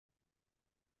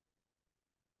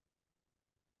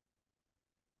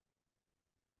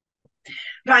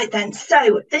Right then,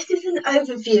 so this is an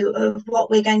overview of what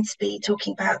we're going to be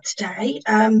talking about today.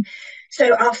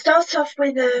 So I'll start off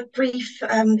with a brief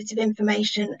bit of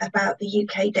information about the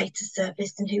UK Data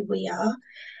Service and who we are,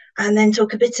 and then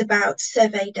talk a bit about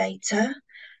survey data,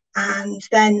 and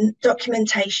then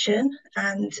documentation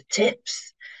and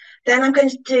tips. Then I'm going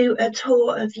to do a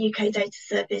tour of the UK Data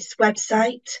Service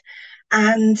website.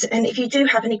 And if you do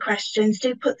have any questions,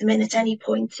 do put them in at any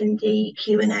point in the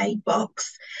Q&A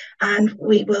box, and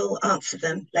we will answer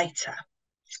them later.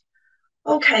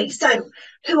 Okay, so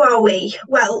who are we?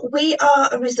 Well, we are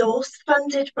a resource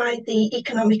funded by the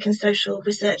Economic and Social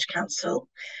Research Council.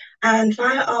 And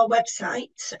via our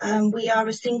website, we are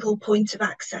a single point of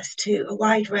access to a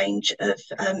wide range of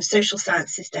social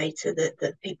sciences data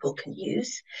that people can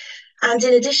use. And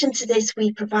in addition to this,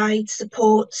 we provide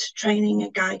support, training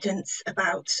and guidance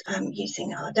about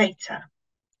using our data.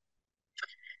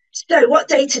 So what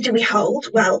data do we hold?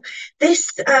 Well,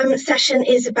 this session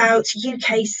is about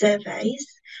UK surveys,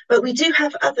 but we do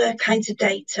have other kinds of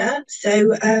data.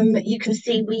 So you can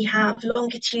see we have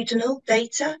longitudinal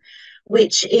data,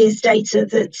 which is data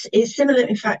that is similar,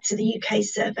 in fact, to the UK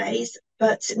surveys,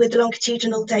 but with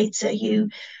longitudinal data,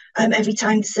 every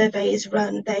time the survey is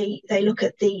run, they look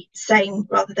at the same,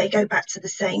 rather they go back to the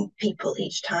same people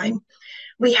each time.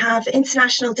 We have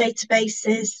international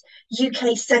databases,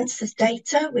 UK census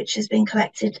data, which has been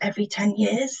collected every 10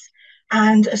 years,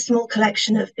 and a small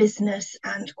collection of business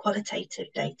and qualitative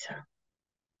data.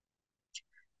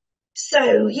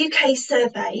 So UK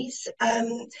surveys,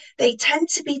 they tend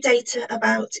to be data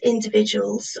about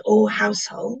individuals or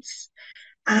households,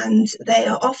 and they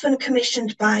are often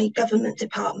commissioned by government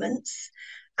departments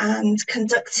and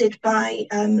conducted by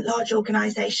large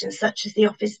organisations such as the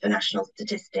Office for National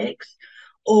Statistics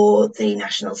or the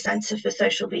National Centre for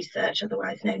Social Research,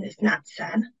 otherwise known as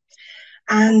NatCen.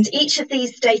 And each of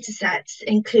these data sets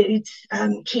includes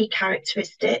key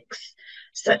characteristics,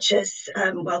 such as,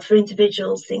 well, for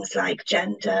individuals, things like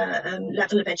gender,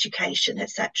 level of education,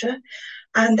 etc.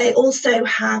 And they also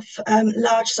have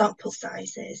large sample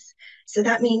sizes. So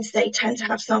that means they tend to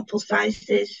have sample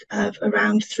sizes of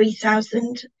around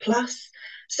 3,000 plus.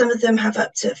 Some of them have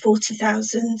up to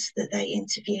 40,000 that they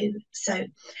interview, so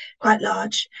quite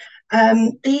large.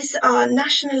 These are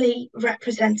nationally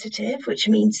representative, which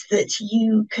means that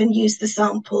you can use the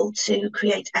sample to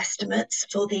create estimates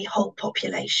for the whole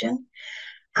population.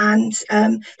 And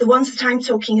the ones that I'm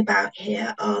talking about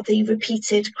here are the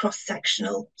repeated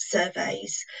cross-sectional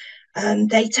surveys.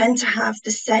 They tend to have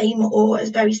the same or a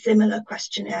very similar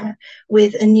questionnaire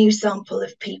with a new sample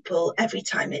of people every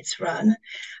time it's run.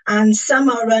 And some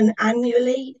are run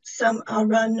annually, some are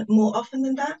run more often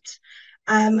than that.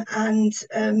 And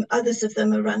others of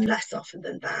them are run less often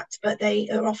than that, but they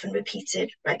are often repeated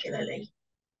regularly.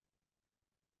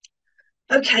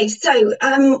 Okay, so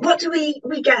what do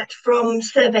we get from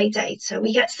survey data?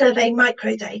 We get survey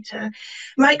microdata.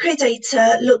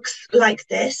 Microdata looks like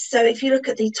this. So if you look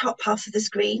at the top half of the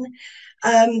screen,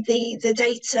 the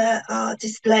data are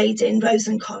displayed in rows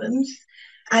and columns,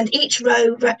 and each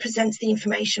row represents the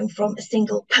information from a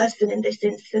single person in this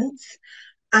instance,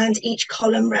 and each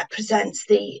column represents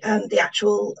the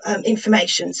actual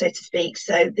information, so to speak.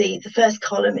 So the first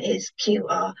column is Q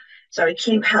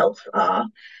Health R,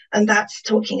 and that's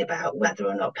talking about whether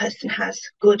or not a person has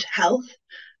good health.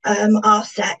 Our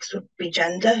sex would be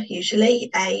gender, usually,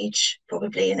 age,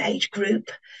 probably an age group,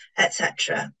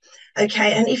 etc.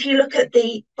 Okay, and if you look at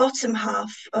the bottom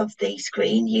half of the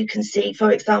screen, you can see,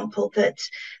 for example, that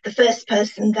the first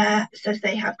person there says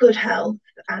they have good health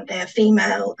and they are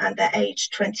female and they're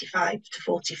aged 25 to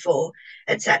 44,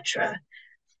 etc.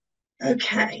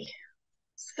 Okay,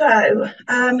 so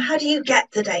how do you get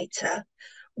the data?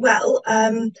 Well,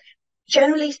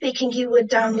 generally speaking, you would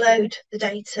download the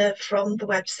data from the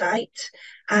website,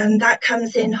 and that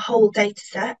comes in whole data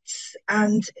sets,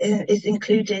 and is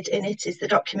included in it is the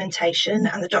documentation,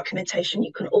 and the documentation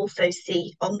you can also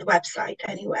see on the website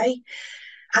anyway.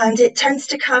 And it tends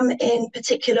to come in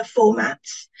particular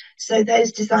formats, so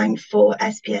those designed for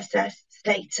SPSS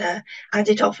data, and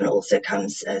it often also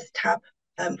comes as tab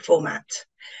format.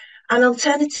 An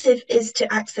alternative is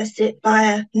to access it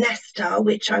via Nestar,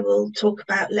 which I will talk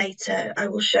about later. I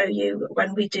will show you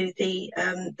when we do the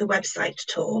website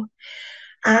tour.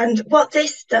 And what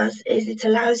this does is it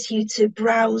allows you to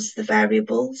browse the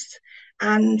variables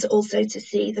and also to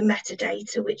see the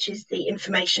metadata, which is the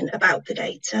information about the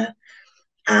data.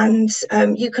 And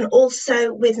you can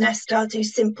also, with Nestar, do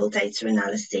simple data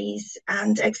analyses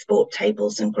and export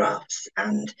tables and graphs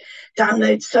and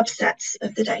download subsets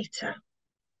of the data.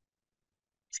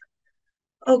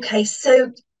 Okay,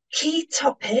 so key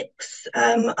topics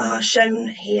are shown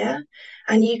here,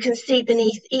 and you can see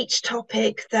beneath each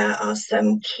topic there are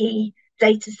some key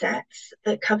data sets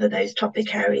that cover those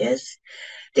topic areas.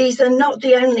 These are not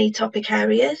the only topic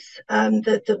areas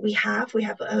that we have. We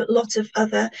have a lot of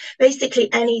other, basically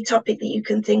any topic that you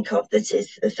can think of that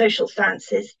is a social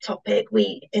sciences topic,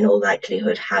 we in all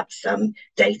likelihood have some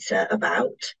data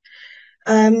about.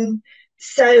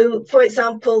 So, for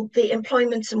example, the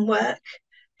employment and work,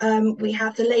 we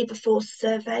have the labour force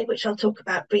survey, which I'll talk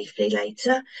about briefly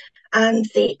later, and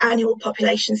the annual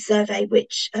population survey,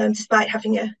 which, despite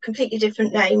having a completely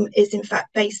different name, is in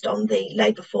fact based on the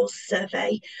labour force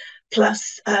survey,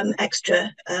 plus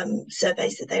extra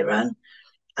surveys that they run.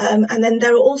 And then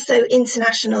there are also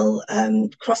international,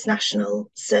 cross-national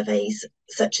surveys,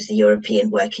 such as the European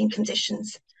Working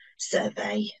Conditions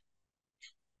Survey.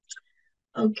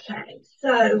 Okay,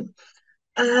 so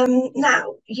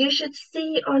now you should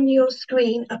see on your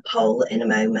screen a poll in a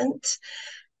moment.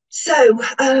 So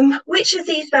which of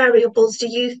these variables do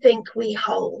you think we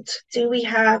hold? Do we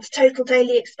have total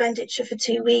daily expenditure for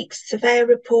 2 weeks, surveyor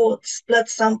reports, blood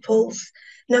samples,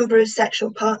 number of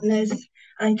sexual partners,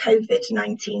 and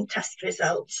COVID-19 test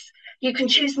results? You can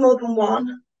choose more than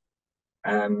one.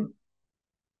 So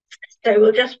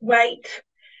we'll just wait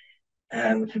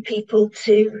for people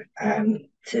to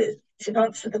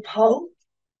answer the poll.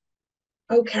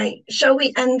 Okay, shall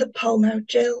we end the poll now,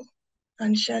 Jill,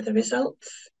 and share the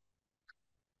results?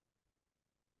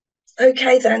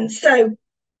 Okay then, so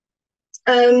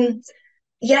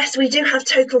yes, we do have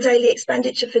total daily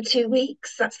expenditure for 2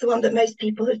 weeks. That's the one that most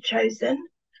people have chosen.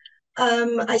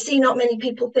 I see not many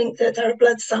people think that there are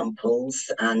blood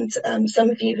samples, and some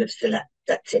of you have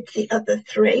selected the other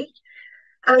 3.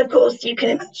 And of course, you can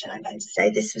imagine I'm going to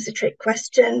say this was a trick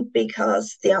question,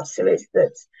 because the answer is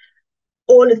that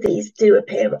all of these do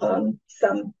appear on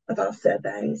some of our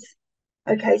surveys.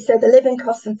 Okay, so the living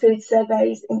costs and food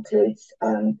surveys includes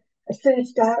a food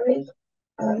diary,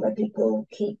 where people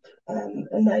keep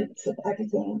a note of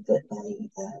everything that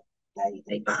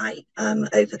they buy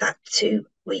over that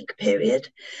 2-week period.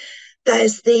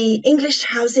 There's the English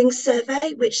Housing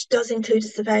Survey, which does include a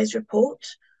surveyor's report.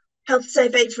 Health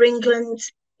Survey for England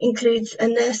includes a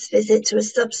nurse visit to a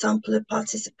subsample of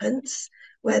participants,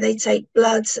 where they take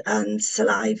blood and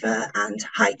saliva and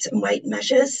height and weight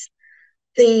measures.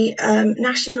 The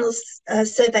National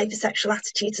Survey for Sexual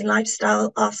Attitudes and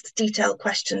Lifestyle asks detailed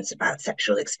questions about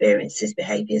sexual experiences,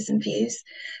 behaviours and views.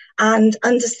 And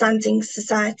Understanding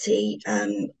Society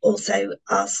also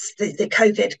asks, the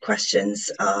COVID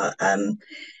questions are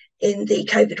in the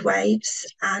COVID waves,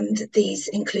 and these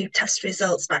include test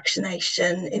results,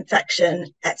 vaccination, infection,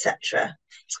 etc.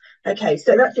 Okay,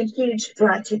 so that's a huge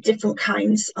variety of different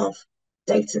kinds of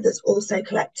data that's also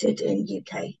collected in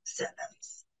UK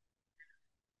surveys.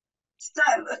 So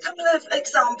a couple of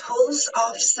examples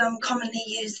of some commonly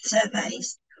used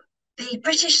surveys. The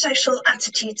British Social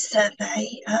Attitudes Survey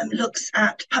looks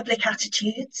at public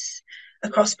attitudes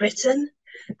across Britain,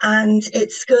 and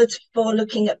it's good for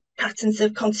looking at patterns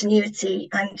of continuity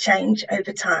and change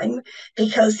over time,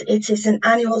 because it is an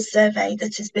annual survey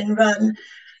that has been run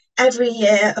every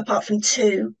year apart from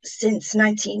 2 since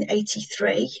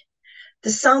 1983.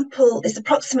 The sample is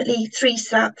approximately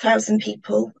 3,000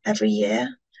 people every year,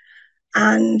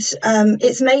 and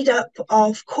it's made up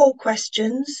of core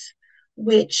questions,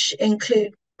 which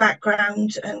include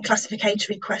background and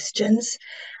classificatory questions,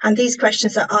 and these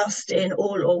questions are asked in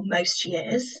all or most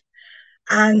years.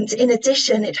 And in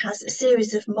addition, it has a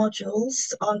series of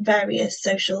modules on various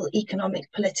social,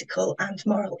 economic, political and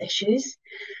moral issues.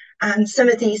 And some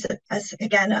of these, as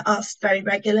again, are asked very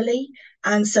regularly,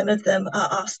 and some of them are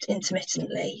asked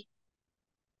intermittently.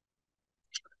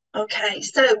 Okay,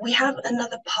 so we have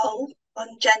another poll on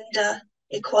gender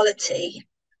equality.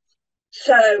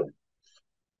 So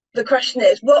the question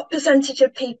is, what percentage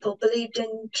of people believed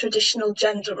in traditional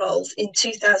gender roles in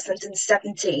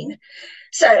 2017?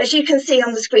 So as you can see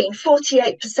on the screen,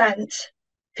 48%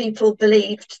 people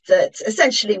believed that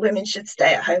essentially women should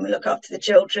stay at home and look after the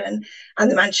children,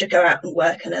 and the man should go out and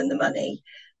work and earn the money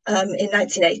in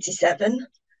 1987.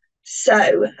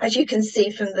 So as you can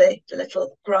see from the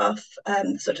little graph,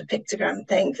 sort of pictogram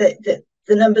thing, that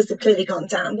the numbers have clearly gone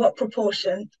down. What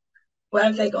proportion, where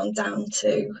have they gone down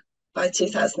to by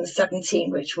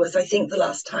 2017, which was, I think, the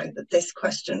last time that this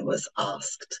question was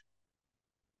asked?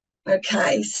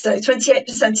 Okay, so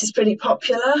 28% is pretty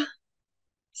popular.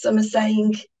 Some are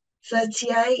saying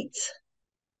 38,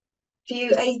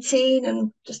 few 18,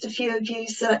 and just a few of you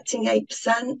selecting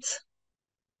 8%.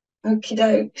 Okie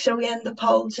doke, shall we end the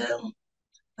poll, Jill,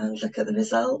 and look at the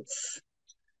results?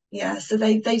 Yeah, so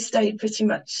they stayed pretty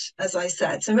much as I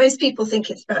said. So most people think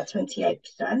it's about 28%.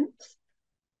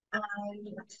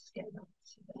 Let's get back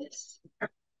to this.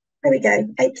 There we go,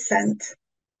 8%.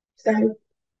 So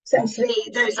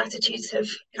essentially, those attitudes have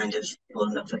kind of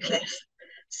fallen off a cliff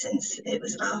since it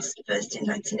was last first in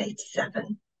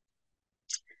 1987.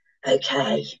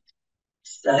 Okay,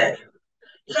 so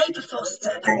labour force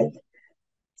survey.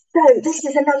 So this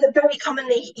is another very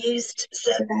commonly used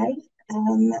survey,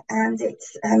 and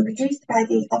it's produced by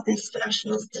the Office for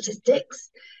National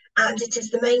Statistics, and it is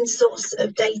the main source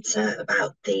of data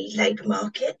about the labour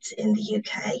market in the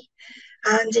UK.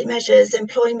 And it measures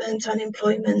employment,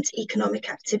 unemployment, economic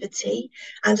activity,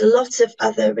 and a lot of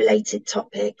other related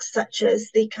topics, such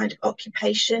as the kind of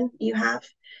occupation you have,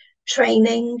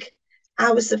 training,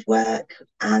 hours of work,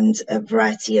 and a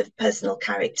variety of personal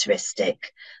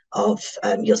characteristic of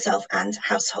yourself and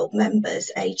household members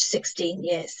aged 16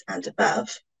 years and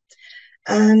above.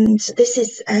 And this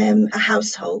is a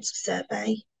household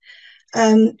survey.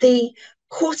 The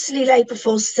quarterly labour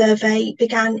force survey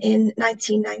began in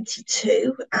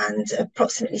 1992, and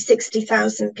approximately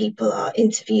 60,000 people are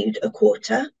interviewed a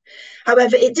quarter.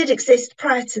 However, it did exist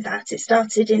prior to that. It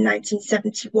started in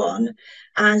 1971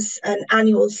 as an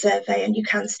annual survey, and you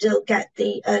can still get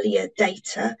the earlier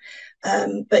data.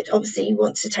 But obviously you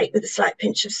want to take with a slight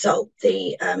pinch of salt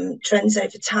the trends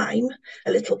over time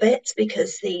a little bit,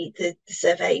 because the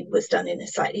survey was done in a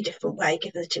slightly different way,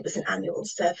 given that it was an annual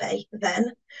survey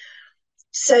then.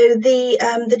 So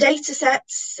the data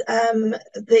sets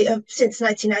since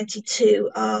 1992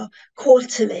 are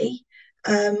quarterly,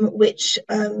 which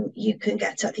you can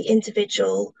get at the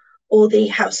individual or the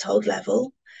household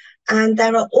level. And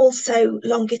there are also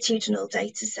longitudinal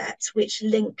data sets which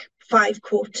link 5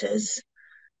 quarters,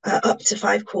 up to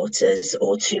 5 quarters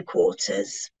or 2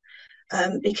 quarters,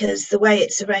 because the way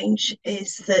it's arranged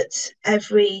is that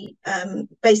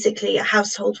basically a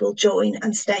household will join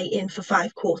and stay in for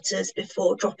 5 quarters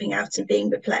before dropping out and being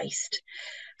replaced.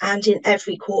 And in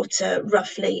every quarter,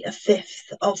 roughly a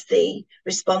fifth of the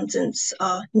respondents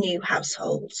are new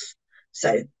households.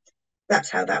 So that's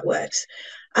how that works.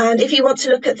 And if you want to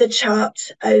look at the chart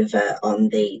over on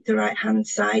the right-hand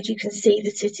side, you can see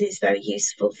that it is very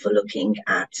useful for looking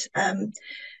at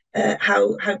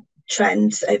how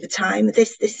trends over time.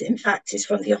 This in fact is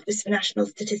from the Office for National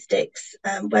Statistics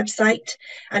website,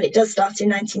 and it does start in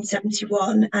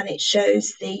 1971, and it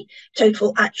shows the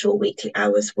total actual weekly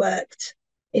hours worked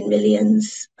in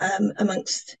millions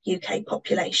amongst UK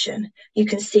population. You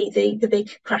can see the big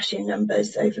crashing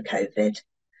numbers over COVID.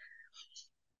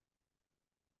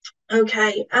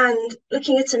 Okay, and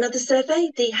looking at another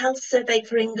survey, the Health Survey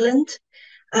for England.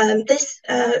 This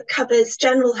covers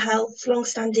general health,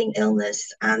 long-standing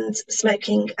illness, and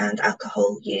smoking and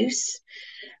alcohol use.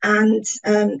 And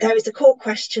there is a core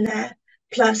questionnaire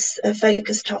plus a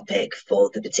focus topic for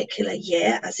the particular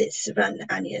year, as it's run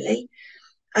annually.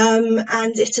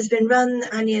 And it has been run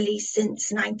annually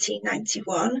since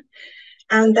 1991.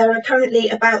 And there are currently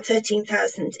about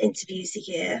 13,000 interviews a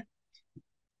year.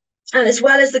 And as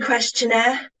well as the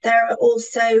questionnaire, there are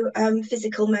also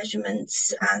physical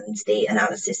measurements and the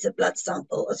analysis of blood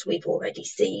sample, as we've already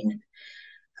seen.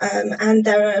 And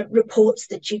there are reports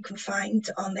that you can find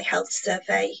on the Health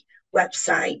Survey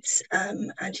website.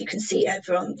 And you can see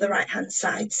over on the right-hand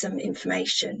side some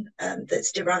information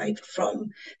that's derived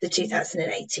from the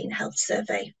 2018 Health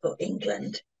Survey for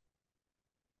England.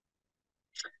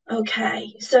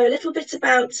 Okay, so a little bit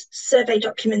about survey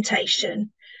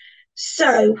documentation.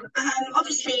 So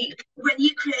obviously, when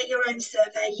you create your own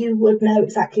survey, you would know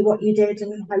exactly what you did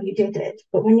and how you did it.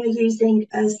 But when you're using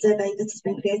a survey that has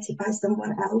been created by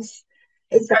someone else,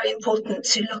 it's very important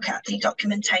to look at the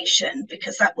documentation,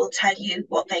 because that will tell you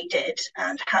what they did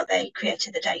and how they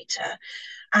created the data.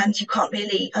 And you can't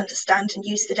really understand and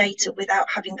use the data without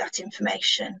having that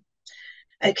information.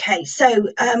 Okay, so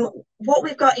what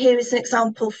we've got here is an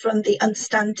example from the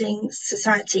Understanding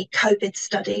Society COVID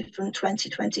study from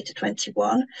 2020 to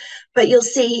 21. But you'll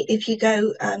see if you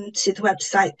go to the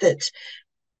website that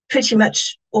pretty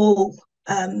much all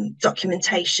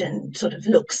documentation sort of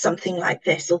looks something like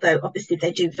this, although obviously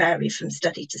they do vary from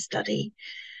study to study.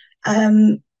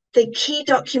 The key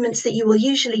documents that you will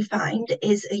usually find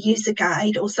is a user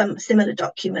guide or some similar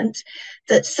document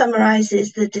that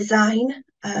summarises the design,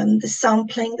 the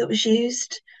sampling that was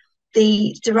used,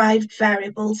 the derived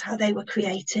variables, how they were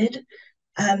created.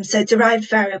 So derived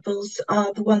variables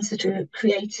are the ones that are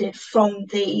created from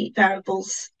the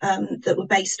variables that were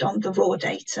based on the raw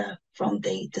data from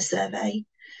the survey.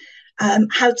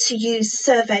 How to use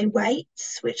survey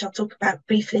weights, which I'll talk about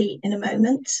briefly in a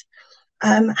moment.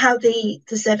 how the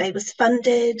survey was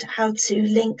funded, how to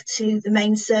link to the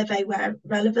main survey where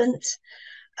relevant,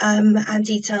 and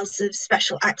details of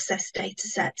special access data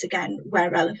sets, again, where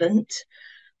relevant.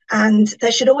 And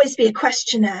there should always be a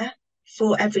questionnaire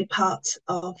for every part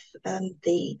of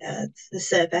the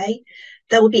survey.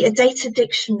 There will be a data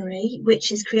dictionary,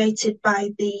 which is created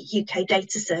by the UK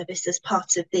Data Service as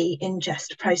part of the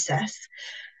ingest process.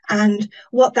 And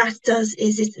what that does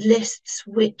is it lists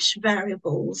which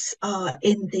variables are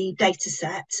in the data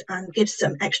set and gives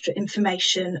some extra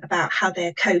information about how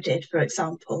they're coded, for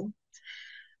example.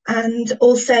 And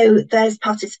also there's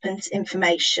participant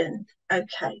information.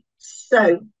 Okay,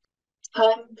 so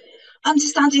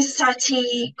Understanding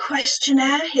Society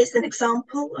questionnaire, here's an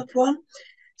example of one.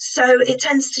 So it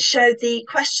tends to show the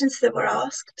questions that were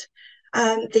asked,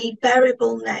 the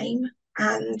variable name,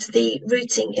 and the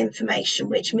routing information,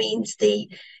 which means the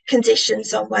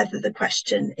conditions on whether the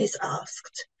question is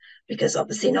asked, because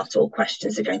obviously not all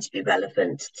questions are going to be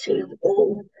relevant to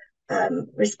all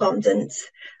respondents,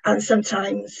 and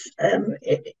sometimes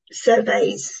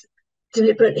surveys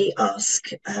deliberately ask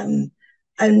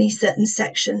only certain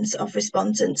sections of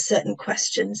respondents certain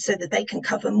questions so that they can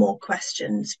cover more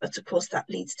questions, but of course that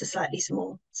leads to slightly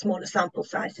smaller sample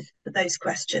sizes for those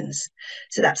questions,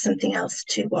 so that's something else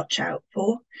to watch out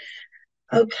for.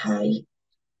 Okay,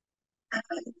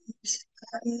 and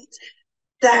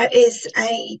there is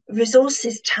a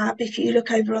resources tab. If you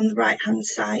look over on the right hand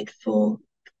side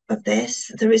of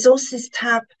this, the resources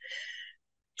tab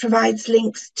provides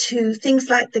links to things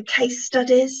like the case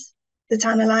studies that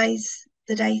analyse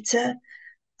the data.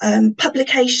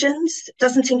 Publications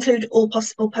doesn't include all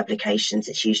possible publications,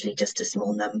 it's usually just a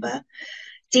small number.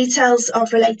 Details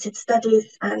of related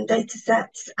studies and data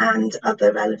sets and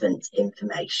other relevant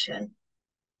information.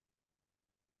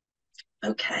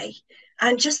 Okay,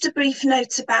 and just a brief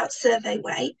note about survey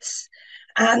weights,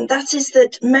 and that is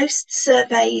that most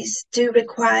surveys do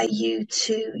require you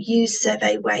to use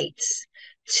survey weights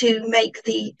to make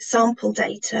the sample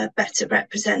data better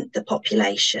represent the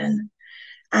population.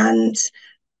 And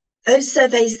those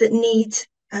surveys that need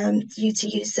you to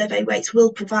use survey weights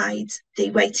will provide the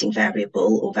weighting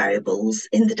variable or variables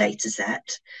in the data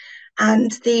set, and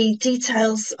the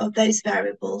details of those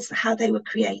variables, how they were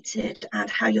created and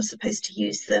how you're supposed to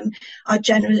use them, are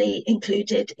generally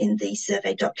included in the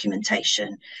survey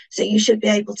documentation. So you should be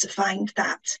able to find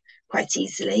that quite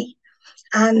easily.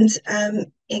 And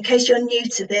in case you're new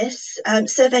to this,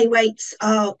 survey weights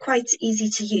are quite easy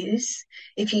to use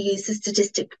if you use a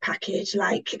statistic package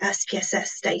like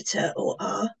SPSS data or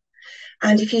R.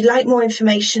 And if you'd like more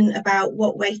information about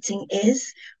what weighting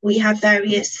is, we have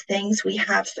various things. We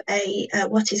have a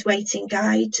what is weighting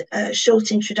guide, a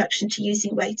short introduction to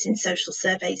using weight in social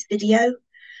surveys video,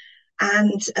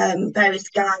 and various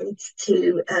guides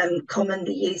to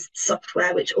commonly used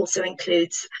software, which also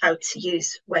includes how to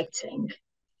use weighting.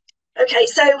 Okay,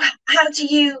 so how do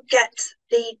you get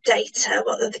the data?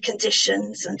 What are the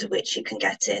conditions under which you can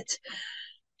get it?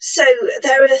 So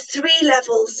there are 3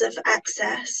 levels of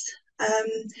access.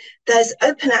 There's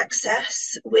open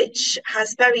access, which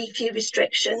has very few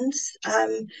restrictions.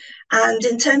 And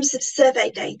in terms of survey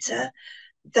data,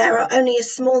 there are only a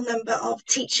small number of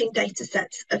teaching data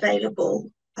sets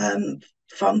available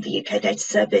from the UK Data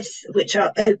Service, which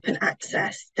are open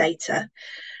access data.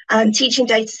 And teaching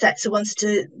data sets are ones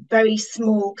to very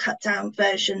small cut down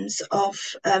versions of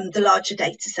the larger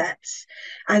data sets.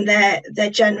 And they're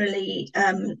generally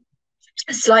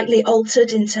slightly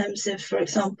altered in terms of, for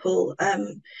example,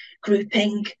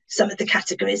 grouping some of the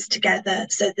categories together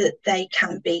so that they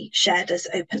can be shared as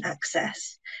open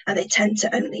access. And they tend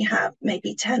to only have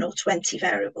maybe 10 or 20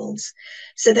 variables.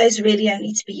 So those really only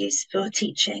need to be used for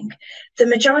teaching. The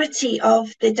majority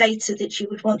of the data that you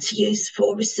would want to use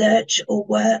for research or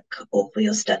work or for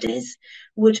your studies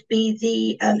would be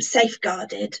the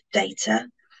safeguarded data.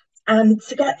 And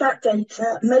to get that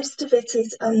data, most of it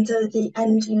is under the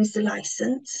end user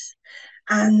license,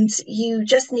 and you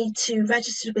just need to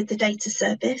register with the data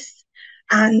service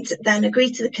and then agree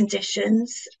to the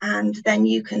conditions, and then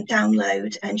you can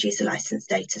download end user license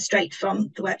data straight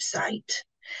from the website.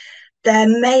 There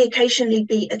may occasionally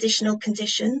be additional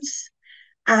conditions,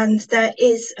 and there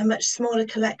is a much smaller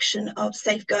collection of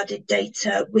safeguarded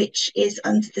data which is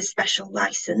under the special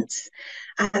license,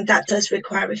 and that does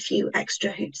require a few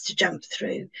extra hoops to jump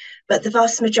through, but the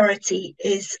vast majority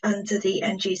is under the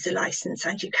end user license,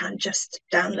 and you can just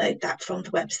download that from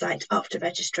the website after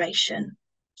registration.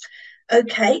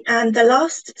 Okay, and the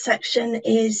last section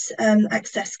is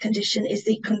access condition is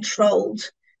the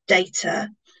controlled data.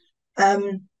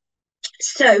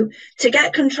 So to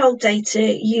get controlled data,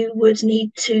 you would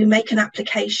need to make an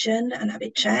application and have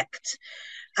it checked.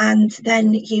 And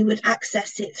then you would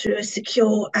access it through a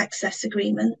secure access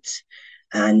agreement,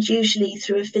 and usually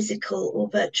through a physical or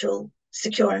virtual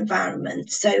secure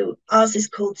environment. So ours is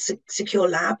called Secure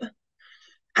Lab.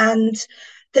 And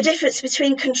the difference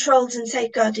between controlled and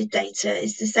safeguarded data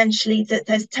is essentially that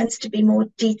there tends to be more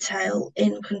detail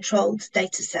in controlled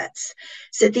data sets.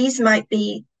 So these might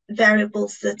be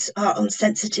variables that are on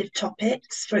sensitive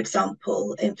topics, for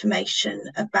example, information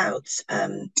about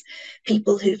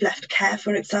people who've left care,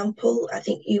 for example. I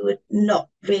think you would not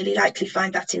really likely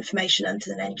find that information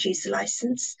under an end user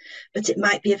license, but it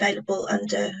might be available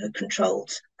under a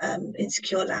controlled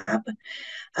insecure lab.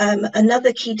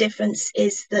 Another key difference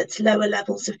is that lower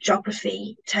levels of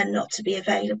geography tend not to be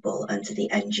available under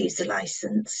the end user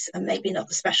license, and maybe not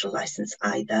the special license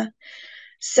either.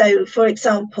 So, for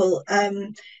example,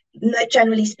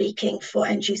 generally speaking, for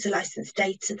end user license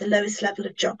data, the lowest level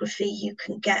of geography you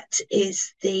can get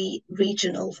is the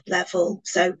regional level.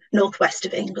 So northwest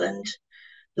of England,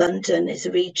 London is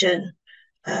a region,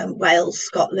 Wales,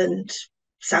 Scotland,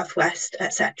 southwest,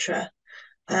 etc.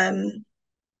 And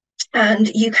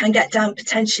you can get down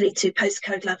potentially to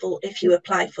postcode level if you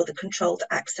apply for the controlled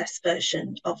access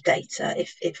version of data,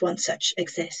 if one such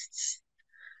exists.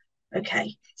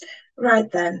 Okay,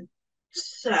 right then.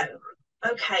 So,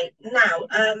 okay, now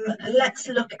let's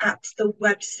look at the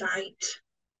website.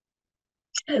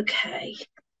 Okay,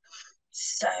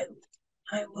 so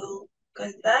I will go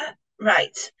there.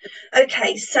 Right.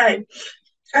 Okay, so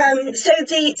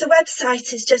the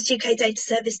website is just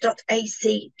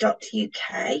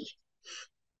ukdataservice.ac.uk,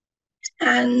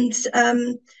 and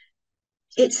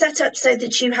it's set up so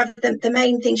that you have the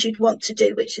main things you'd want to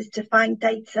do, which is to find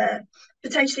data,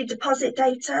 potentially deposit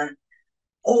data,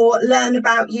 or learn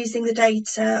about using the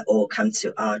data, or come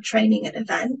to our training and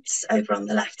events over on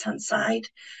the left-hand side.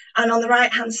 And on the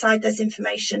right-hand side, there's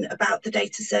information about the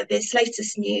data service,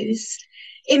 latest news,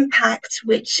 impact,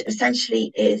 which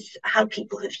essentially is how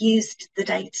people have used the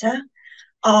data,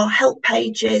 our help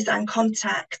pages and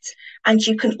contact. And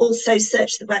you can also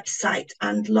search the website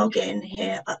and log in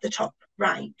here at the top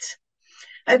right.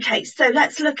 Okay, so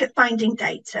let's look at finding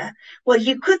data. Well,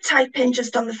 you could type in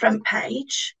just on the front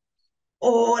page,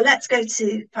 or let's go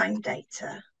to find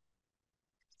data.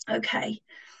 Okay,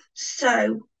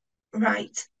 so,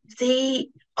 right, the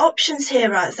options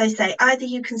here are, as I say, either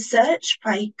you can search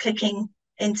by clicking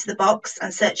into the box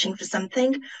and searching for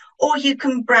something, or you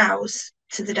can browse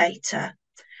to the data.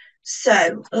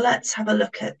 So let's have a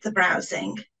look at the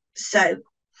browsing. So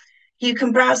you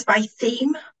can browse by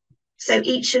theme. So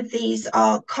each of these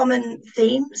are common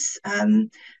themes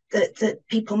that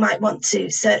people might want to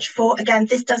search for. Again,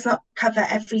 this does not cover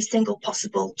every single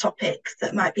possible topic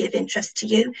that might be of interest to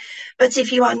you. But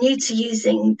if you are new to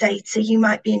using data, you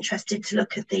might be interested to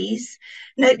look at these.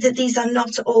 Note that these are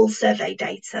not all survey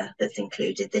data that's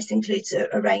included. This includes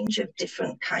a range of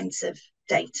different kinds of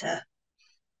data.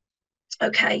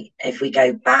 Okay, if we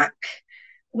go back,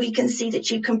 we can see that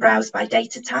you can browse by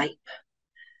data type.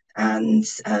 And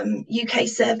UK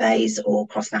surveys or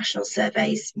cross-national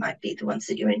surveys might be the ones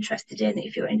that you're interested in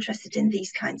if you're interested in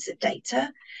these kinds of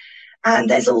data. And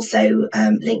there's also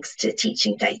links to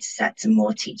teaching data sets and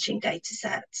more teaching data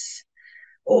sets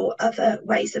or other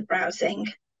ways of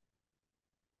browsing.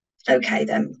 Okay,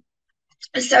 then.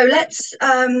 So let's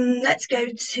go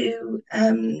to,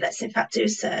 let's in fact do a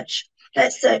search.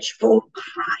 Let's search for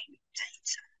crime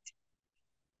data.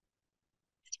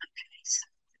 Okay, so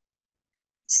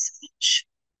search.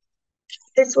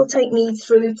 This will take me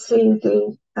through to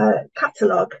the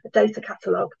catalogue, data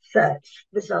catalogue search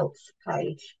results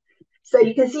page. So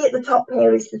you can see at the top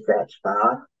here is the search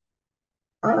bar,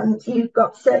 and you've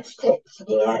got search tips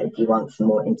here if you want some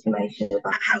more information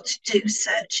about how to do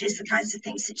searches, the kinds of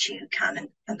things that you can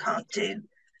and can't do.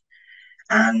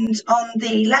 And on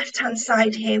the left-hand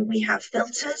side here, we have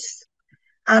filters,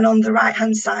 and on the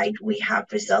right-hand side, we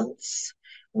have results,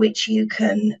 which you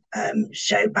can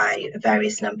show by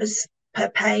various numbers per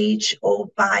page or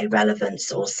by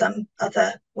relevance or some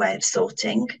other way of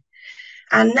sorting.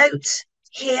 And note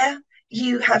here,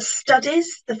 you have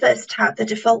studies. The first tab, the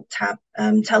default tab,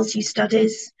 tells you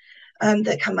studies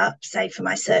that come up, say for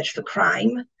my search for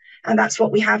crime. And that's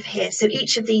what we have here. So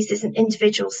each of these is an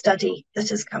individual study that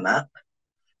has come up.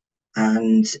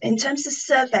 And in terms of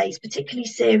surveys, particularly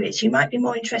series, you might be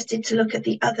more interested to look at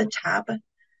the other tab,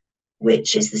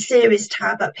 which is the series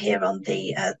tab up here on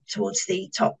the towards the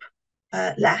top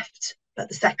left, but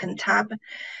the second tab,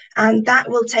 and that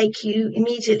will take you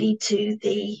immediately to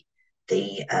the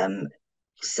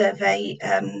survey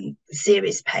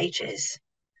series pages.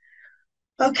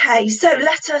 Okay, so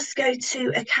let us go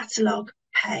to a catalogue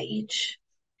page.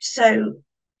 So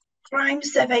Crime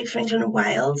Survey for England and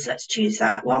Wales, let's choose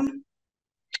that one.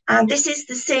 And this is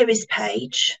the series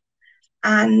page.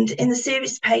 And in the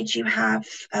series page, you have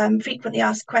frequently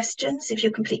asked questions if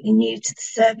you're completely new to the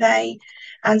survey,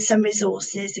 and some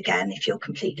resources, again, if you're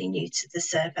completely new to the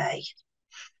survey.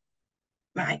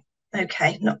 Right,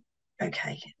 okay, not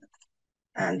okay.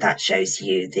 And that shows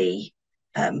you the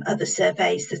other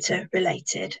surveys that are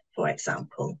related, for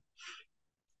example.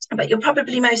 But you're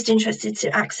probably most interested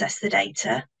to access the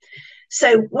data.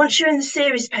 So once you're in the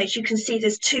series page, you can see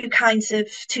there's two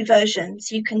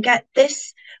versions. You can get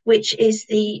this, which is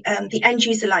the end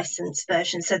user license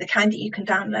version, so the kind that you can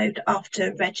download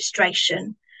after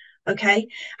registration, okay?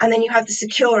 And then you have the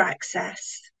secure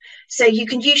access. So you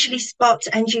can usually spot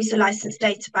end user license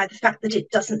data by the fact that it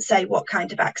doesn't say what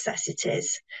kind of access it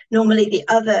is. Normally the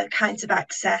other kinds of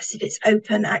access, if it's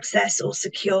open access or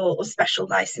secure or special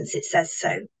license, it says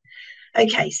so.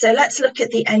 Okay, so let's look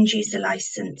at the end user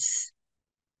license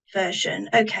version.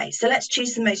 Okay, so let's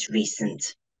choose the most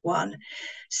recent one.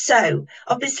 So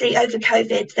obviously over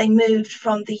COVID, they moved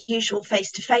from the usual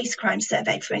face-to-face crime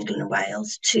survey for England and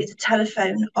Wales to the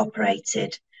telephone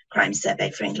operated crime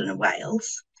survey for England and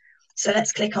Wales. So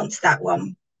let's click onto that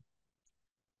one.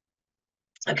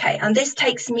 Okay, and this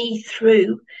takes me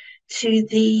through to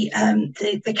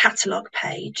the catalogue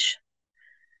page.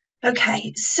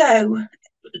 Okay, so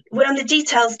we're on the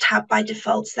details tab by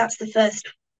default, so that's the first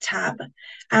tab.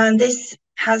 And this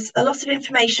has a lot of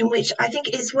information, which I think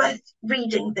is worth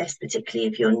reading this,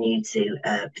 particularly if you're new to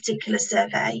a particular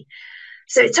survey.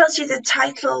 So it tells you the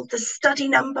title, the study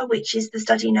number, which is the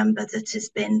study number that has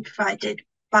been provided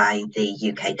by the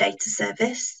UK Data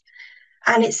Service.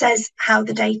 And it says how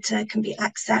the data can be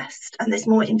accessed, and there's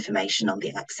more information on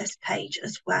the access page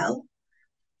as well.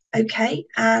 Okay,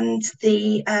 and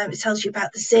it tells you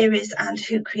about the series and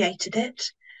who created it.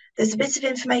 There's a bit of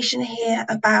information here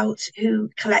about who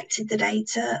collected the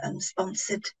data and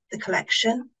sponsored the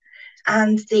collection,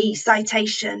 and the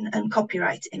citation and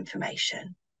copyright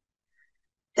information.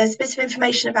 There's a bit of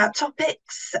information about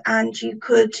topics, and you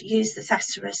could use the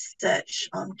thesaurus search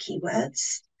on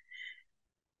keywords.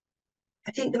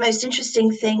 I think the most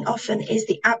interesting thing often is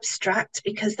the abstract,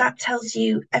 because that tells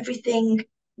you everything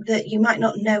that you might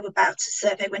not know about a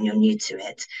survey when you're new to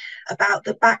it, about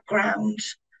the background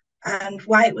and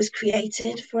why it was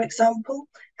created, for example,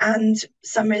 and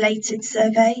some related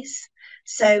surveys.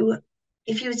 So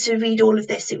if you were to read all of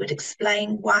this, it would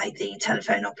explain why the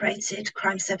telephone operated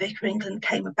crime survey for England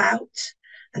came about,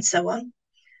 and so on.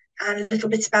 And a little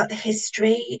bit about the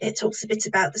history. It talks a bit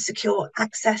about the secure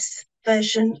access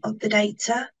version of the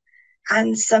data,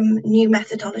 and some new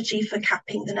methodology for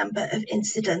capping the number of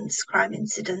incidents, crime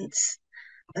incidents,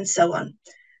 and so on.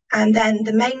 And then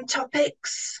the main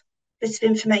topics, bit of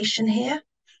information here.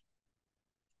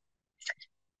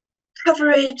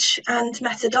 Coverage and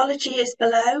methodology is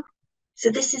below. So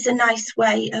this is a nice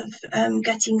way of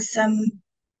getting some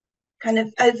kind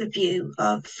of overview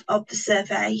of the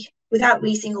survey without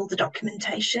reading all the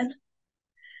documentation.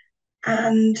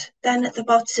 And then at the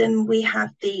bottom, we have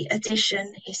the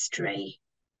edition history.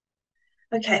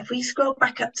 Okay, if we scroll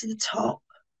back up to the top,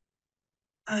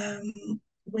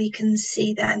 we can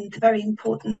see then the very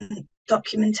important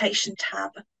documentation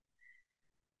tab.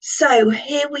 So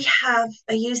here we have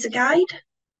a user guide,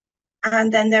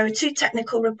 and then there are two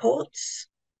technical reports.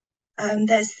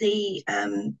 There's the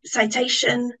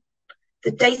citation,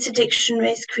 the data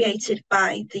dictionaries created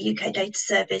by the UK Data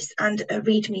Service, and a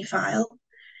README file.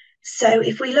 So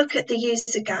if we look at the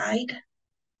user guide,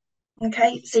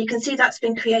 okay, so you can see that's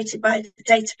been created by the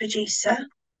data producer.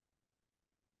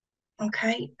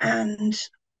 Okay, and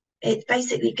it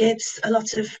basically gives a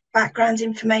lot of background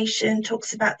information,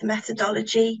 talks about the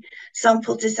methodology,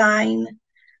 sample design,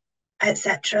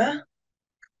 etc.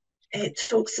 It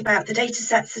talks about the data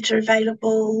sets that are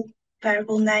available,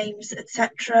 variable names,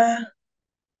 etc.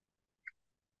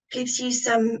 Gives you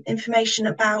some information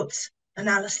about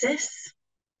analysis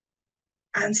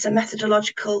and some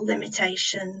methodological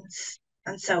limitations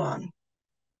and so on.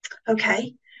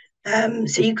 Okay,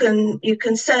 so you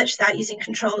can search that using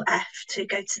Control F to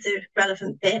go to the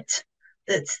relevant bit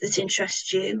that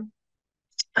interests you.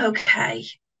 Okay,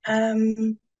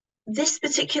 this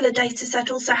particular data set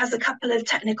also has a couple of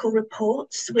technical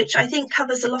reports, which I think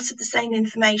covers a lot of the same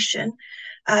information,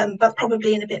 but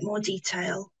probably in a bit more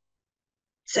detail.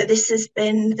 So this has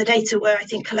been, the data were, I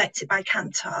think, collected by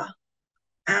Kantar.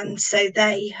 And so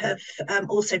they have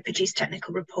also produced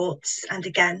technical reports. And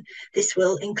again, this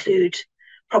will include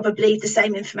probably the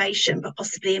same information, but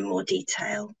possibly in more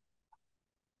detail.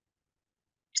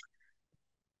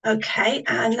 Okay,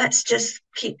 and let's just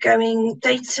keep going.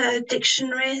 Data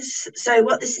dictionaries. So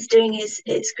what this is doing is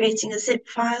it's creating a zip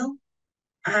file,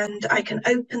 and I can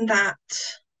open that.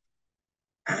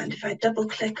 And if I double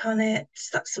click on it,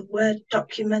 that's a Word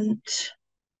document,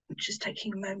 which is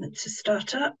taking a moment to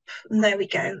start up. And there we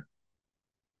go.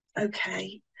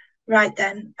 Okay, right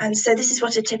then. And so this is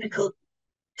what a typical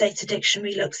data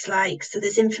dictionary looks like. So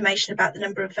there's information about the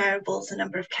number of variables, the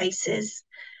number of cases,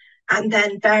 and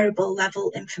then variable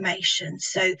level information.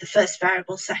 So the first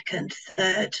variable, second,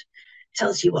 third,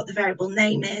 tells you what the variable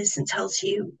name is and tells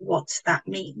you what that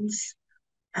means.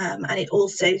 And it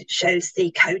also shows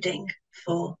the coding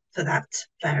for that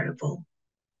variable.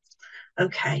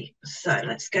 Okay, so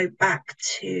let's go back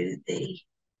to the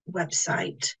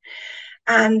website.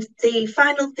 And the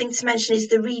final thing to mention is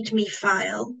the README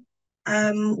file,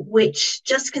 which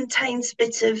just contains a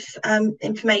bit of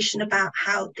information about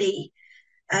how the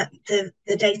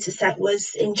data set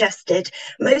was ingested.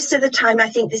 Most of the time, I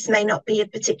think this may not be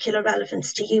of particular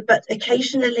relevance to you, but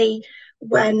occasionally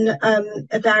when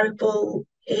a variable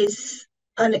is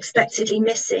unexpectedly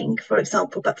missing, for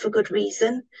example, but for good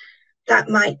reason, that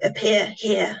might appear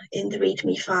here in the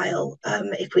README file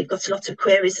if we've got a lot of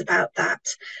queries about that.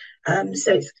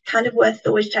 So it's kind of worth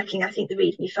always checking, I think, the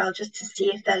README file just to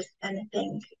see if there's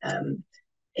anything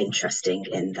interesting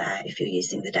in there if you're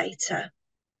using the data.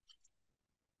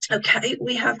 Okay,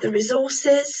 we have the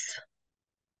resources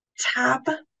tab.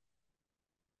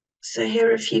 So here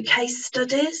are a few case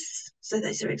studies. So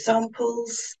those are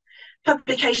examples.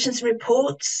 Publications and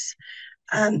reports.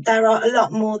 There are a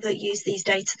lot more that use these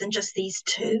data than just these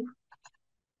two.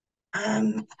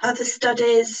 Other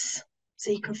studies,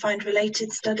 so you can find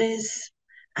related studies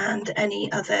and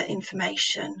any other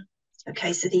information.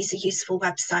 Okay, so these are useful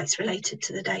websites related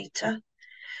to the data.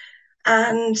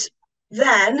 And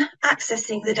then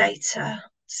accessing the data.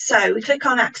 So we click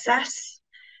on access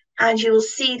and you will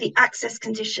see the access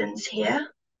conditions here.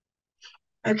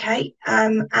 Okay,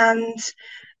 and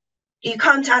you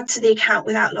can't add to the account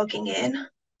without logging in.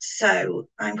 So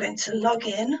I'm going to log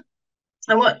in.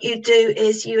 And what you do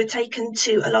is you are taken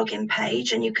to a login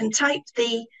page and you can type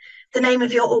the name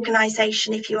of your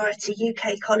organisation if you are at a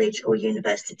UK college or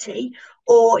university,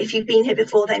 or if you've been here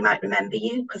before, they might remember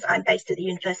you because I'm based at the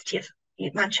University of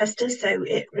Manchester, so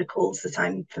it recalls that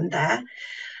I'm from there.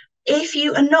 If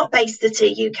you are not based at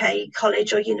a UK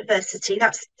college or university,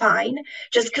 that's fine.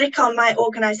 Just click on my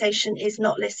organisation is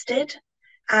not listed,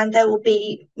 and there will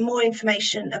be more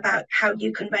information about how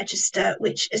you can register,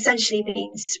 which essentially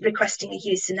means requesting a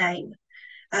username,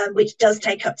 which does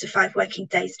take up to 5 working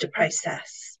days to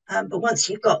process. But once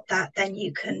you've got that, then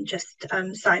you can just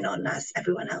sign on as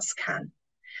everyone else can.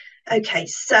 Okay,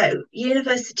 so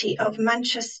University of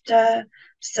Manchester.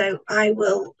 So I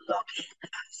will log in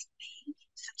as me.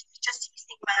 So just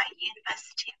using my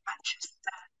University of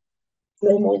Manchester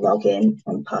normal login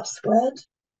and password.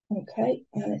 Okay,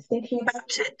 and it's thinking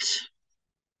about it.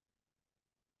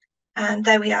 And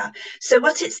there we are. So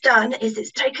what it's done is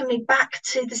it's taken me back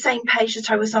to the same page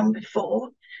that I was on before,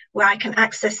 where I can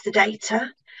access the data.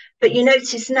 But you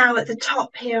notice now at the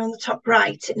top here on the top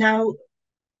right, it now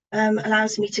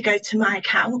allows me to go to my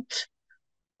account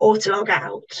or to log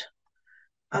out.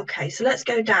 Okay, so let's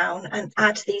go down and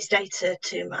add these data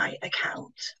to my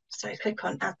account. So click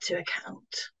on add to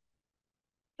account.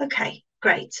 Okay,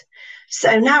 great.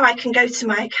 So now I can go to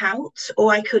my account,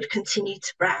 or I could continue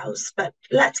to browse, but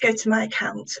let's go to my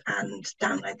account and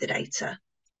download the data.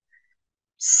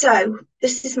 So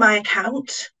this is my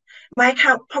account. My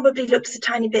account probably looks a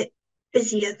tiny bit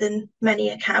busier than many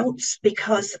accounts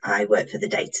because I work for the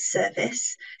data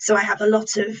service. So I have a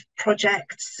lot of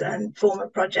projects and former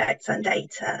projects and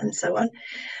data and so on.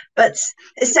 But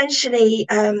essentially,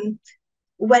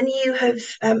 when you have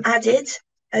added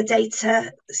a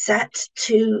data set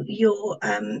to your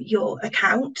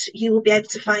account, you will be able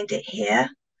to find it here.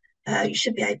 You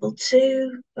should be able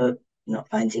to, oh, not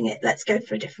finding it. Let's go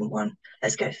for a different one.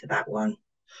 Let's go for that one.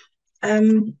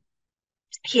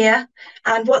 Here,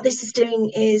 and what this is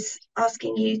doing is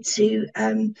asking you to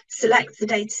select the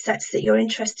data sets that you're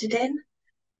interested in.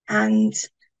 And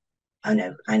I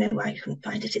know why I couldn't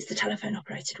find it. It's the telephone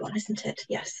operated one, isn't it?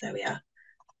 Yes, there we are.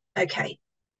 Okay,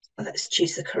 well, let's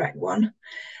choose the correct one.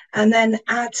 And then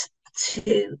add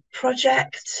to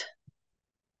project.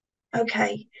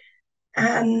 Okay,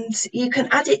 and you can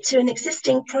add it to an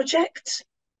existing project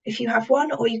if you have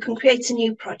one, or you can create a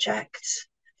new project.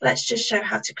 Let's just show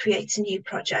how to create a new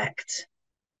project.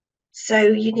 So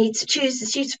you need to choose a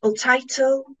suitable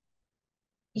title.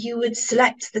 You would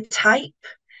select the type.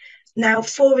 Now,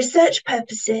 for research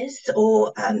purposes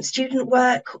or student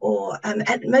work or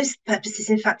at most purposes,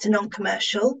 in fact, are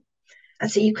non-commercial. And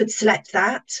so you could select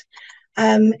that.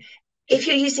 If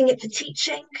you're using it for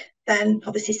teaching, then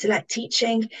obviously select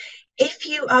teaching. If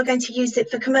you are going to use it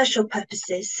for commercial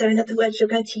purposes, so in other words, you're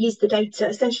going to use the data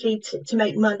essentially to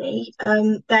make money,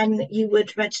 then you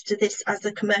would register this as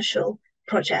a commercial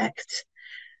project.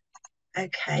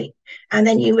 Okay, and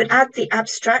then you would add the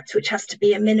abstract, which has to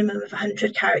be a minimum of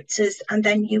 100 characters, and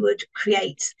then you would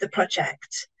create the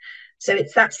project. So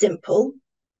it's that simple.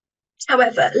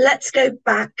 However, let's go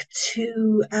back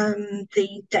to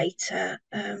the data.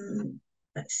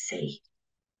 Let's see.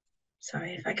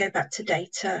 Sorry, if I go back to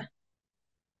data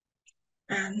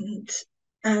and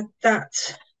add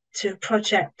that to a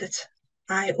project that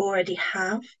I already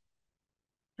have.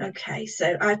 Okay,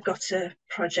 so I've got a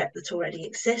project that already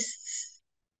exists.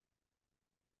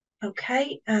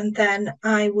 Okay, and then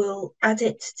I will add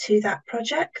it to that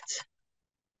project.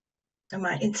 And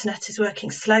my internet is working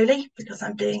slowly because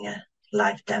I'm doing a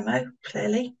live demo,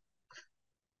 clearly.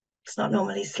 It's not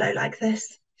normally slow like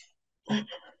this.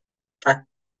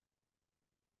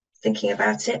 Thinking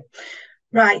about it.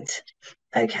 Right,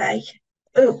 okay.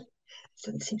 Oh,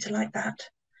 doesn't seem to like that.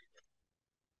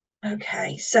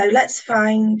 Okay, so let's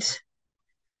find,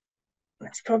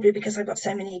 that's probably because I've got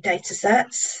so many data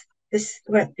sets. This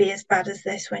won't be as bad as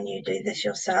this when you do this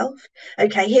yourself.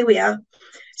 Okay, here we are.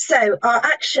 So our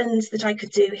actions that I could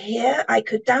do here, I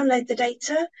could download the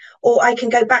data, or I can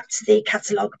go back to the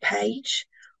catalogue page,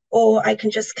 or I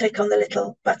can just click on the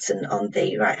little button on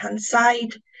the right-hand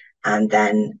side and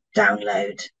then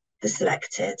download the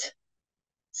selected.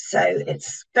 So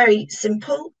it's very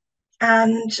simple,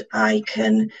 and I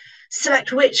can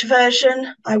select which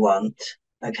version I want.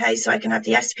 Okay, so I can have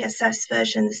the SPSS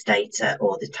version, the Stata,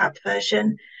 or the tab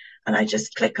version, and I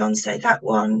just click on, say, that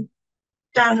one,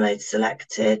 download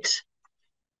selected,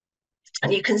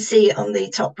 and you can see on the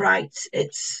top right,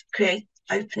 it's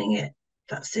opening it.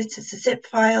 That's it, it's a zip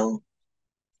file.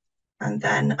 And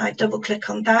then I double click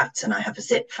on that and I have a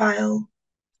zip file.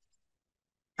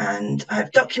 And I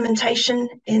have documentation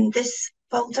in this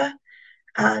folder,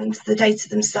 and the data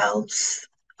themselves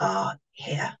are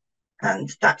here. And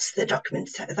that's the document,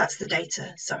 that's the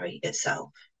data, sorry, itself.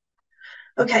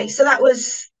 Okay, so that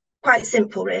was quite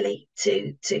simple, really,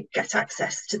 to get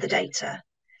access to the data.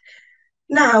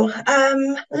 Now,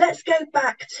 let's go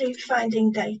back to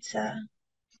finding data.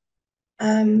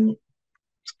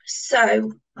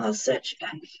 So I'll search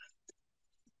again.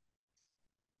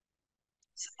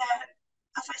 So there,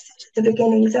 as I said at the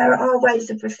beginning, there are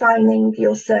ways of refining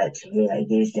your search here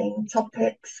using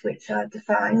topics which are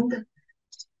defined,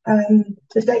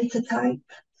 the data type,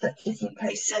 such as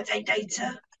UK survey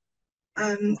data,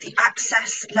 the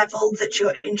access level that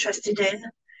you're interested in,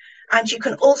 and you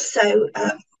can also, when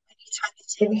you type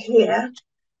it in here,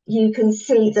 you can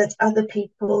see that other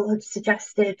people have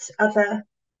suggested other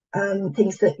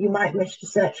things that you might wish to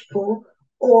search for,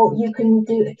 or you can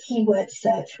do a keyword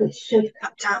search, which should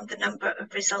cut down the number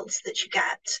of results that you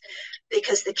get,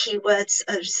 because the keywords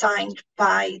are assigned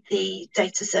by the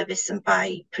data service and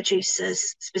by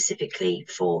producers specifically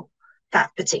for that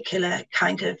particular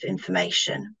kind of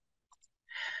information.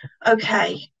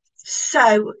 Okay,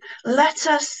 so let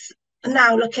us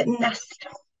now look at Nesta.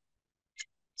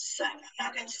 So I'm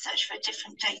now going to search for a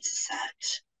different data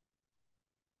set.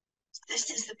 This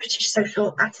is the British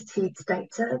social attitudes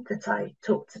data that I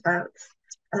talked about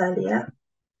earlier.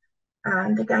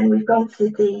 And again, we've gone to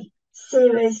the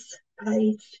series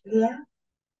page here.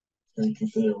 So you can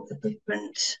see all the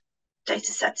different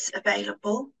data sets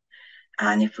available.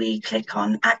 And if we click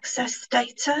on access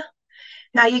data,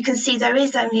 now you can see there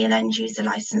is only an end user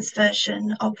license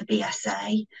version of the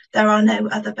BSA. There are no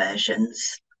other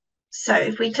versions. So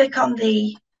if we click on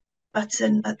the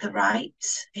button at the right,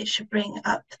 it should bring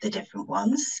up the different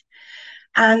ones.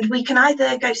 And we can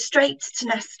either go straight to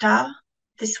Nesta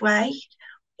this way,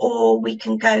 or we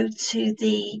can go to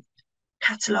the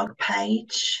catalogue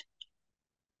page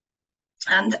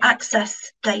and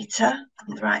access data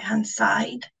on the right-hand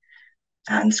side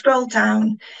and scroll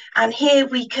down. And here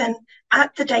we can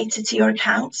add the data to your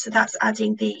account. So that's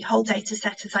adding the whole data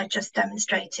set as I just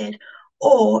demonstrated,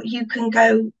 or you can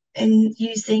go in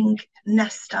using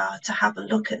Nesta to have a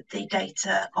look at the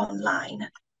data online.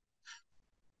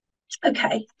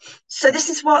 Okay, so this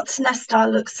is what Nesta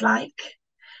looks like.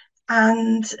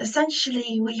 And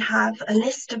essentially we have a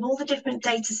list of all the different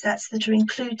data sets that are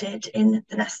included in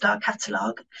the Nesta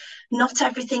catalogue. Not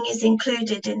everything is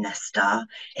included in Nesta.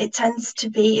 It tends to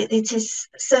be, it is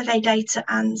survey data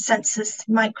and census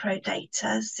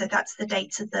microdata. So that's the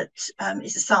data that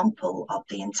is a sample of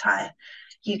the entire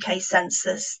UK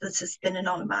census that has been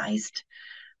anonymised,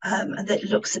 and that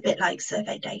looks a bit like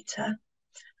survey data.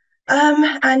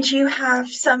 And you have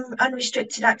some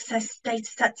unrestricted access data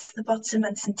sets at the bottom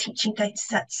and some teaching data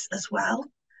sets as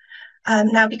well.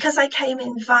 Now, because I came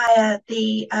in via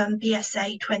the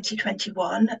BSA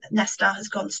 2021, Nestar has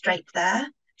gone straight there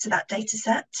to that data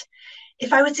set.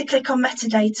 If I were to click on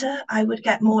metadata, I would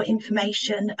get more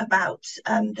information about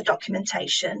the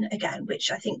documentation, again,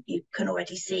 which I think you can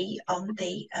already see on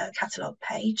the catalogue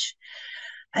page.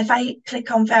 If I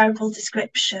click on variable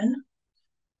description,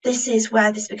 this is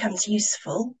where this becomes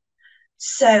useful.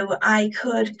 So I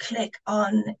could click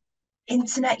on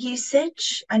internet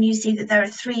usage, and you see that there are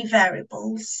 3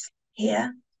 variables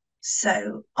here.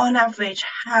 So on average,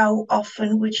 how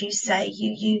often would you say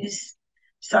you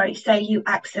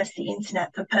access the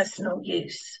internet for personal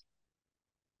use?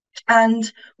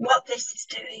 And what this is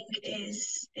doing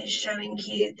is showing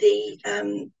you the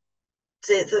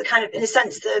kind of, in a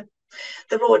sense,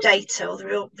 the raw data, or the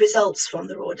real results from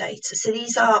the raw data. So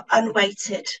these are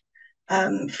unweighted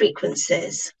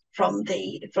frequencies from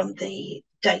the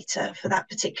data for that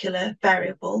particular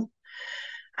variable.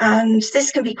 And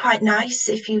this can be quite nice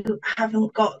if you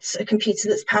haven't got a computer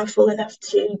that's powerful enough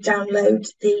to download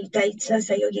the data,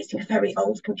 say you're using a very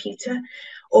old computer,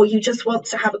 or you just want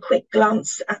to have a quick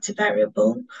glance at a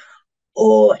variable,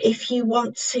 or if you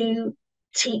want to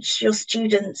teach your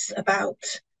students about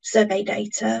survey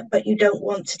data, but you don't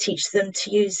want to teach them to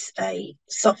use a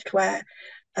software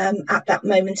at that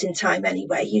moment in time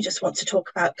anyway, you just want to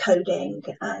talk about coding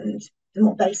and the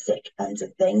more basic ends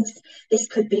of things, this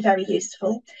could be very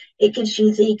useful. It gives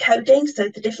you the coding, so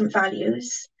the different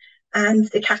values, and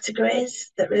the categories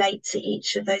that relate to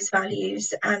each of those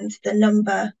values, and the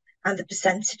number and the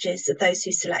percentages of those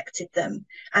who selected them,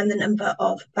 and the number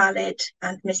of valid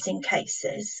and missing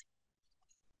cases.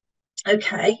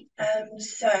 Okay,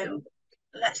 so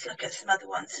let's look at some other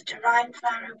ones. So derived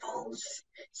variables,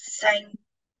 it's the same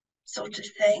sort of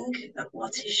thing.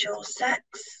 What is your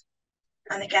sex?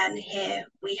 And again, here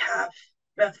we have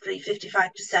roughly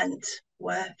 55%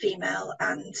 were female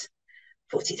and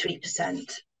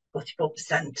 43%,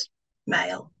 44%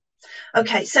 male.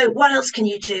 Okay, so what else can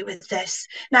you do with this?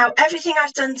 Now, everything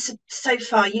I've done so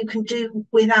far, you can do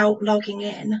without logging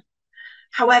in.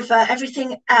 However,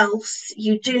 everything else,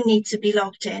 you do need to be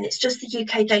logged in. It's just the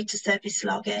UK Data Service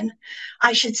login.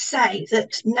 I should say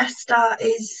that Nestar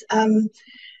is,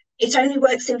 it only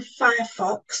works in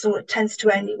Firefox, or it tends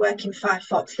to only work in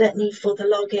Firefox, certainly for the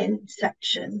login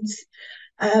sections.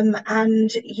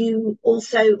 And you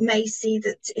also may see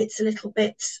that it's a little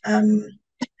bit,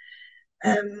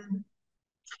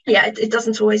 yeah, it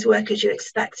doesn't always work as you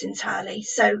expect entirely.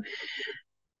 So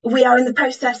we are in the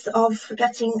process of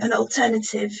getting an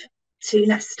alternative to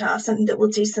Nestar, something that will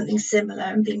do something similar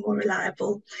and be more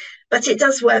reliable. But it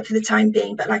does work for the time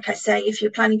being. But like I say, if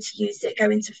you're planning to use it, go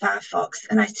into Firefox,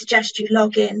 and I suggest you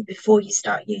log in before you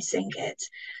start using it,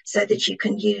 so that you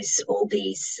can use all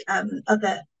these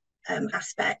other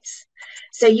aspects.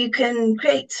 So you can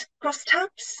create cross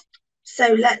tabs.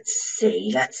 So let's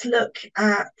see, let's look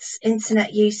at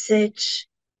internet usage.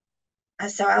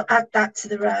 So I'll add that to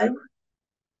the row.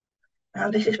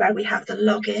 This is where we have the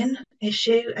login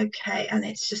issue. Okay, and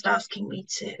it's just asking me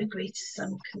to agree to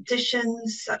some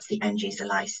conditions. That's the end user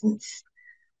license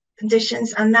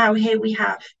conditions. And now here we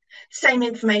have the same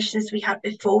information as we had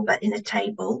before, but in a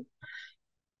table.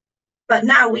 But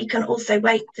now we can also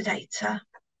weight the data.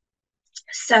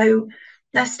 So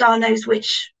Nestar knows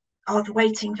which are the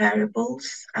weighting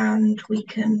variables, and we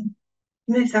can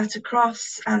move that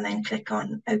across and then click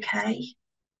on OK.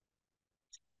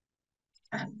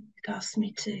 And it asks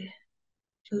me to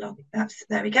log,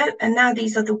 there we go. And now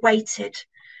these are the weighted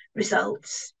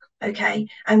results. Okay,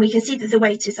 and we can see that the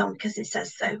weight is on because it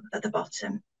says so at the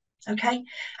bottom. Okay,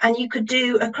 and you could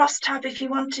do a cross tab if you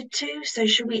wanted to. So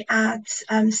should we add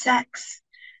sex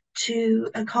to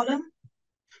a column?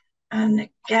 And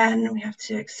again, we have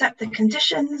to accept the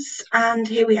conditions, and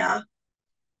here we are.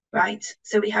 Right,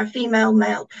 so we have female,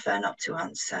 male, prefer not to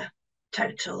answer,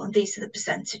 total, and these are the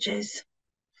percentages.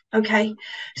 Okay,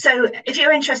 so if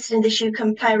you're interested in this, you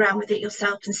can play around with it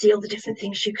yourself and see all the different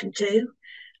things you can do.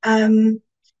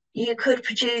 You could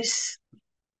produce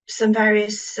some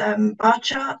various bar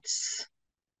charts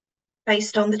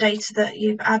based on the data that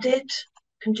you've added.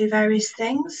 You can do various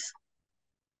things.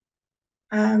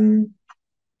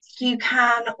 You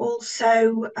can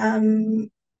also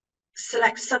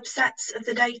select subsets of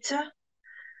the data,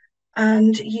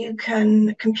 and you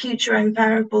can compute your own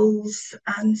variables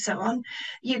and so on.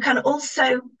 You can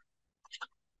also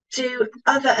do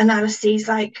other analyses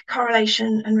like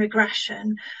correlation and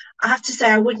regression, I have to say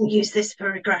I wouldn't use this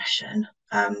for regression.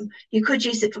 You could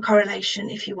use it for correlation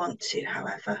if you want to,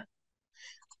 however.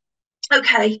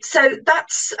 Okay, so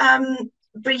that's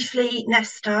briefly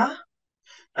Nestar.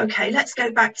 Okay, let's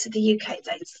go back to the UK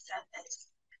data service.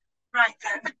 Right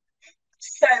then.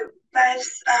 So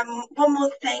there's one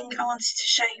more thing I wanted to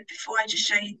show you before I just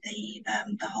show you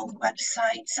the whole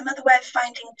website. Some other way of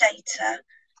finding data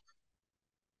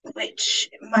which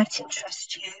might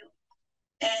interest you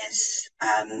is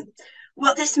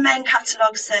what this main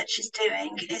catalogue search is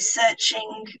doing is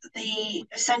searching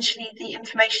essentially the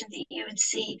information that you would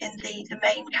see in the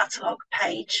main catalogue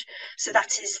page. So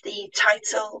that is the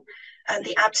title and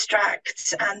the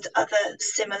abstract and other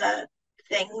similar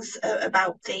things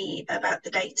about the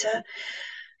data.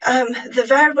 The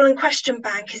variable and question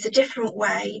bank is a different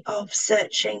way of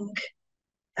searching.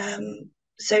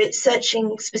 So it's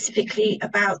searching specifically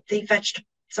about the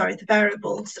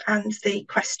variables and the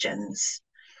questions.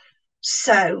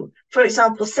 So, for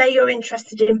example, say you're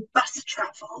interested in bus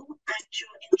travel and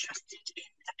you're interested in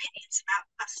opinions about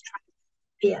bus travel,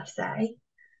 BSA.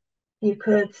 You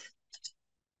could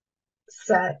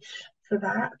search for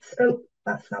that. Oh,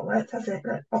 that's not worked, has it?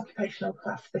 Occupational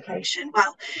classification.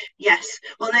 Well, yes.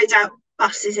 Well, no doubt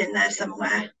bus is in there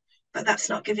somewhere, but that's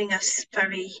not giving us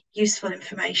very useful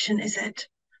information, is it?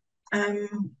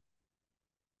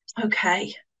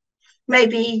 Okay.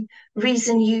 Maybe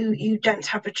reason you don't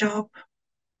have a job.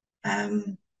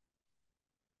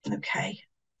 Okay.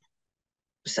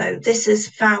 So this has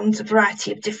found a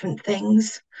variety of different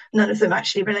things, none of them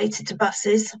actually related to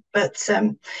buses, but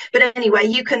anyway,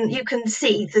 you can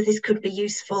see that this could be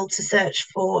useful to search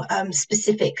for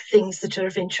specific things that are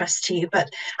of interest to you. But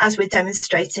as we're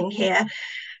demonstrating here,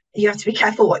 you have to be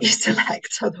careful what you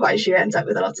select, otherwise you end up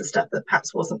with a lot of stuff that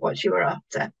perhaps wasn't what you were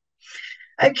after.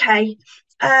 Okay.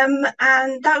 And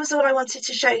that was all I wanted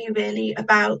to show you really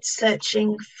about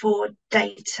searching for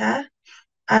data.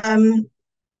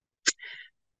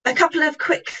 A couple of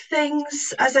quick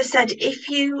things. As I said, if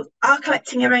you are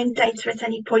collecting your own data at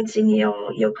any point in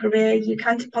your career, you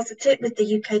can deposit it with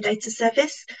the UK Data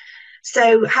Service.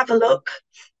 So have a look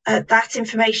at that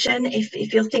information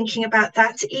if you're thinking about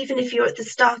that. Even if you're at the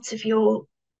start of your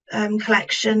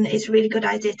collection, it's a really good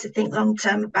idea to think long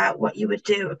term about what you would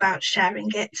do about sharing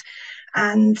it.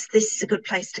 And this is a good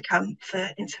place to come for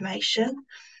information.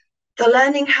 The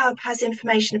Learning Hub has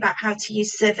information about how to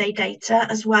use survey data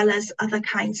as well as other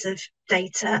kinds of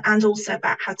data, and also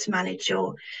about how to manage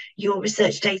your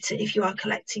research data if you are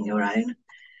collecting your own.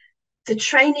 The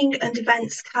training and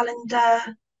events calendar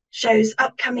shows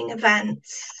upcoming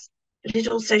events, but it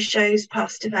also shows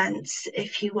past events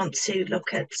if you want to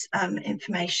look at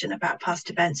information about past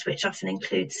events, which often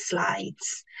includes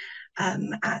slides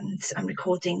and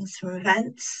recordings from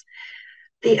events.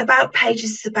 The About page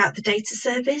is about the data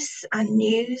service, and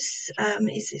news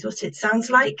is what it sounds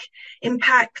like.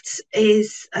 Impact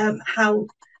is how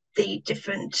the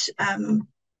different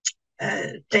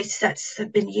data sets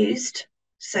have been used.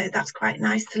 So that's quite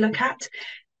nice to look at. The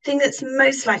thing that's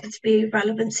most likely to be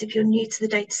relevant if you're new to the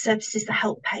data service is the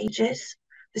help pages.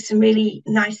 There's some really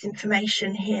nice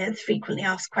information here, the frequently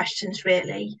asked questions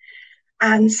really.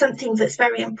 And something that's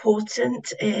very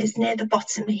important is near the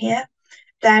bottom here,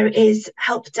 there is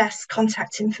help desk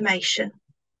contact information.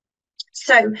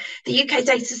 So the UK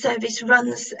Data Service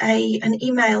runs an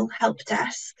email help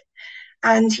desk,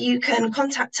 and you can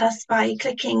contact us by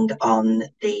clicking on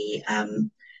the,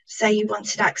 say you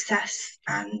wanted access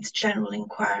and general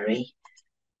inquiry.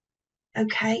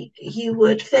 Okay, you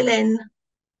would fill in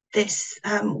this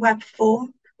web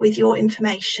form with your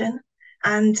information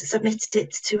and submit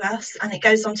it to us, and it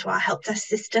goes onto our help desk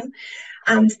system.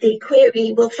 And the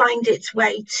query will find its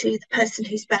way to the person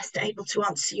who's best able to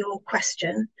answer your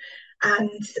question.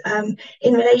 And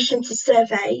in relation to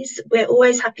surveys, we're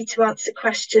always happy to answer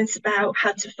questions about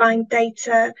how to find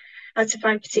data, how to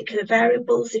find particular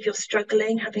variables if you're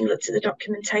struggling, having looked at the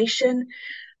documentation.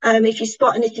 If you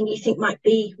spot anything you think might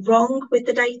be wrong with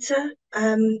the data,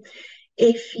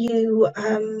 if you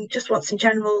just want some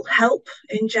general help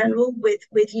in general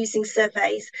with using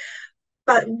surveys.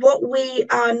 But what we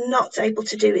are not able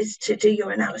to do is to do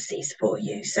your analyses for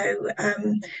you. So,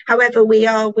 however, we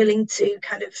are willing to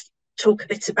kind of talk a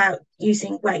bit about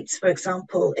using weights, for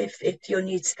example, if you're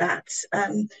new to that.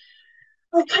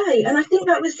 Okay, and I think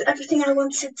that was everything I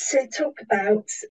wanted to talk about.